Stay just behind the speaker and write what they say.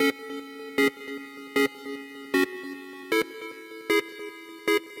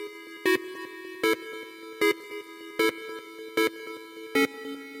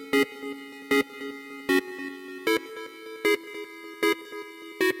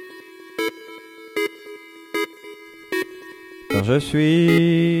car je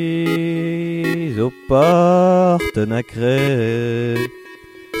suis aux portes nacrées.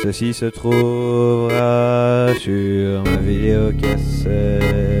 Ceci se trouvera sur ma vidéocassette,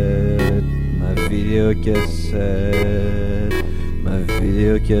 ma vidéocassette, ma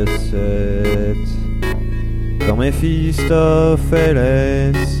vidéocassette. Quand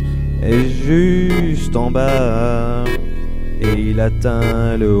Méphistophélès est juste en bas et il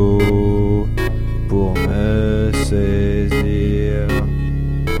atteint le haut pour me saisir.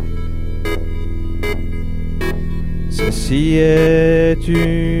 Ceci est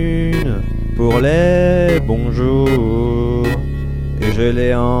une pour les bons jours, et je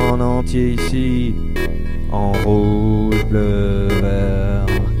l'ai en entier ici, en rouge, bleu, vert,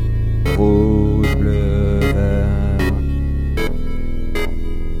 rouge, bleu, vert.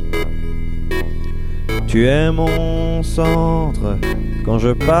 Tu es mon centre quand je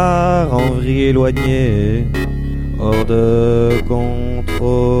pars en vrille éloignée, hors de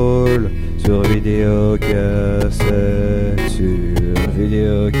contrôle. Sur vidéocassette, sur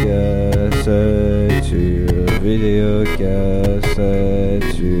vidéocassette, sur vidéocassette,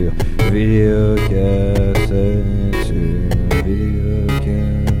 sur vidéocassette, sur vidéocassette.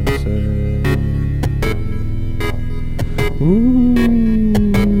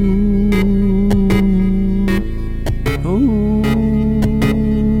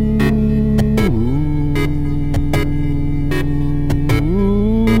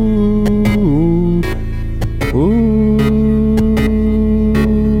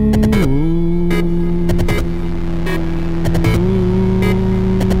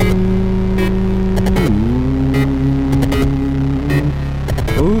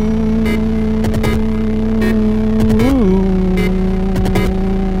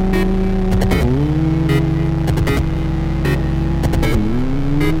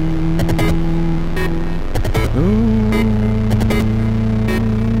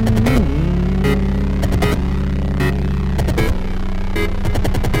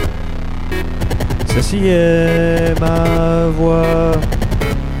 Ceci est ma voix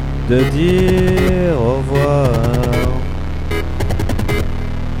de dire au revoir,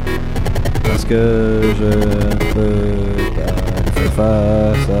 parce que je ne peux pas faire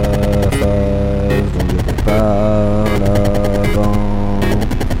face à face, donc je peux par l'avant.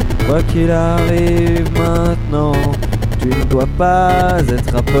 Quoi qu'il arrive maintenant, tu ne dois pas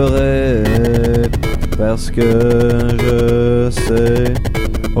être apeuré, parce que je sais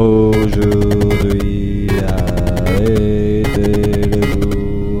aujourd'hui